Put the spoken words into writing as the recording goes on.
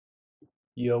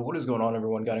Yo, what is going on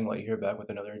everyone? Guiding Light here back with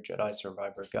another Jedi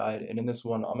Survivor guide, and in this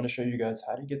one I'm going to show you guys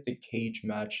how to get the Caij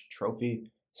match trophy.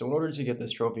 So in order to get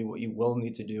this trophy, what you will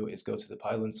need to do is go to the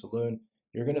Pylon Saloon.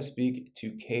 You're going to speak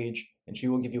to Caij, and she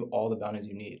will give you all the bounties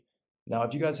you need. Now,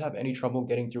 if you guys have any trouble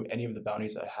getting through any of the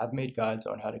bounties, I have made guides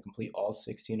on how to complete all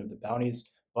 16 of the bounties,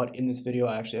 but in this video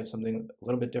I actually have something a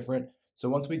little bit different. So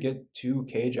once we get to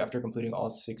Caij after completing all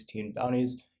 16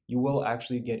 bounties, you will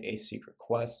actually get a secret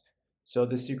quest. So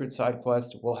this secret side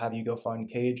quest will have you go find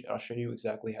Caij, and I'll show you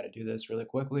exactly how to do this really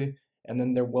quickly. And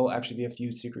then there will actually be a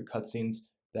few secret cutscenes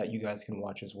that you guys can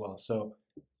watch as well. So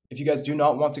if you guys do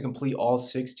not want to complete all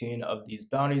 16 of these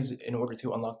bounties in order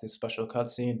to unlock this special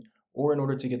cutscene, or in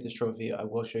order to get this trophy, I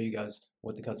will show you guys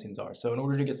what the cutscenes are. So in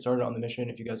order to get started on the mission,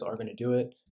 if you guys are going to do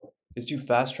it, is to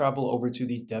fast travel over to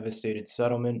the devastated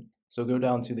settlement. So go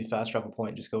down to the fast travel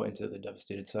point, just go into the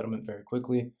devastated settlement very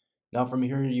quickly. Now from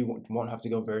here, you won't have to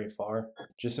go very far.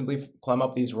 Just simply climb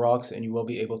up these rocks and you will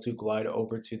be able to glide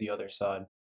over to the other side.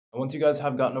 And once you guys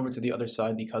have gotten over to the other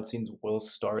side, the cutscenes will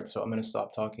start. So I'm going to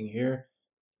stop talking here.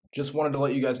 Just wanted to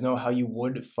let you guys know how you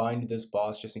would find this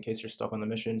boss just in case you're stuck on the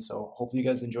mission. So hopefully you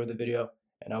guys enjoyed the video,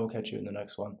 and I will catch you in the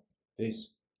next one. Peace.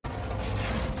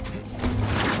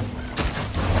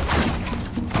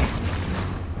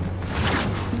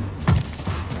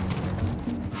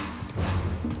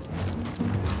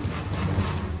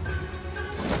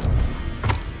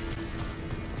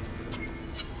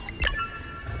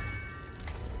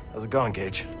 How's it going,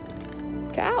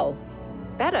 Caij? Cal,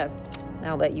 better,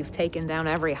 now that you've taken down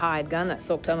every hired gun that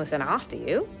Sork Thomas sent after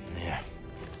you. Yeah.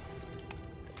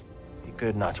 Be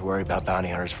good not to worry about bounty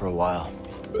hunters for a while.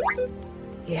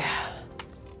 Yeah,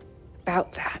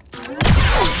 about that.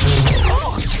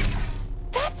 Oh,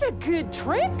 that's a good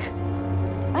trick!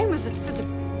 I was just a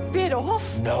bit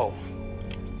off. No.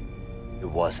 It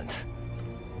wasn't.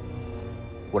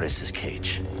 What is this,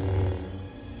 Caij?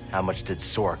 How much did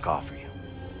Sork offer you?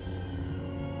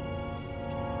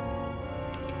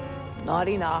 Not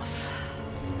enough.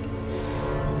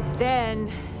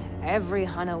 Then, every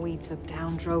hunter we took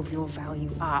down drove your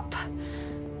value up.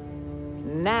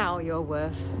 Now you're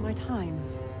worth my time.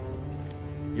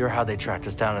 You're how they tracked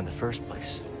us down in the first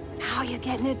place. Now you're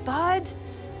getting it, bud.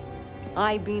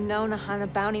 I've been known to hunt a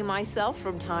bounty myself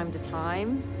from time to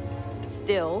time.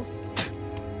 Still,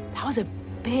 that was a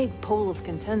big pool of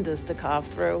contenders to carve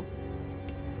through.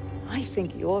 I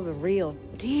think you're the real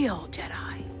deal,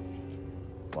 Jedi.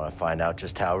 Want to find out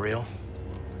just how real?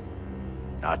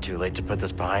 Not too late to put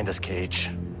this behind us,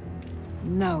 Caij.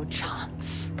 No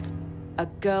chance. A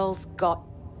girl's got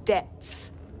debts.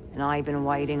 And I've been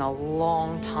waiting a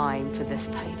long time for this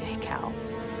payday, Cal.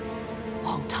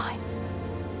 Long time.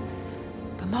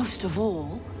 But most of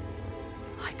all,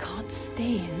 I can't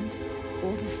stand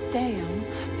all this damn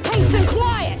peace and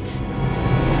quiet!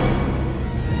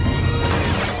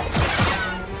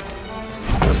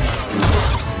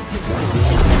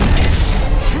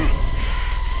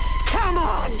 Come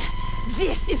on!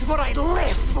 This is what I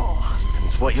live for! And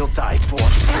it's what you'll die for.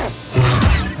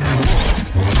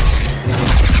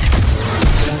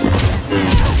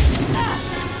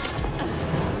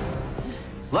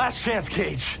 Last chance,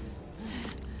 Caij.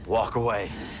 Walk away.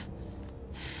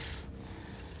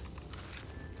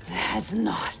 That's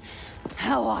not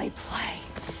how I play.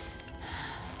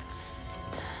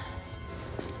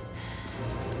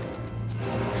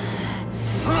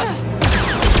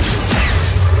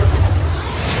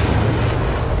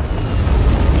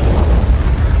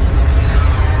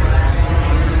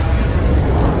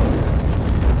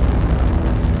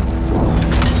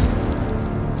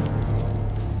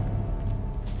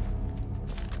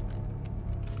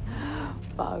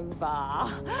 Boba!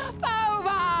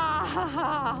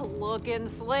 Boba! Looking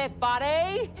slick,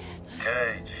 buddy.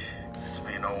 Caij, it's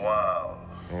been a while.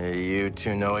 Hey, you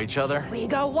two know each other? We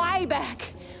go way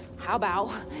back. How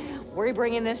about we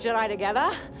bringing this Jedi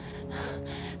together?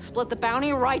 Split the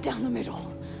bounty right down the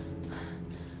middle.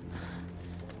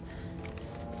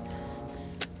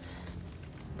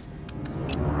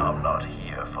 I'm not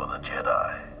here for the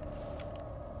Jedi.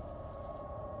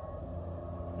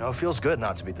 No, it feels good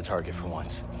not to be the target for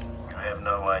once. You have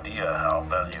no idea how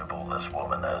valuable this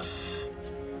woman is.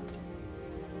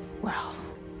 Well,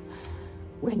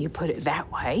 when you put it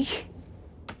that way...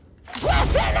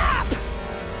 Listen up!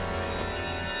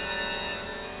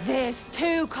 There's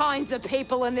two kinds of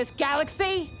people in this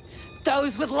galaxy.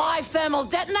 Those with live thermal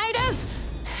detonators,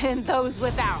 and those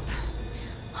without.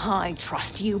 I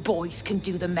trust you boys can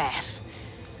do the math.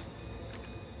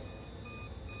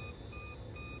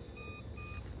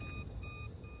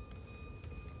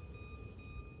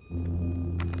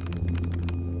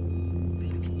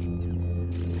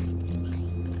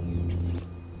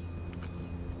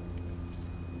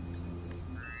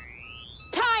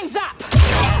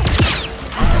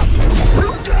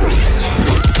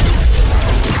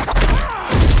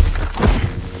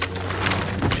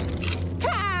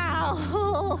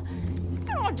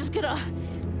 gonna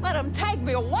let him take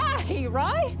me away,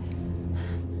 right?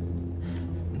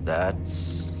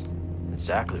 That's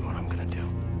exactly what I'm gonna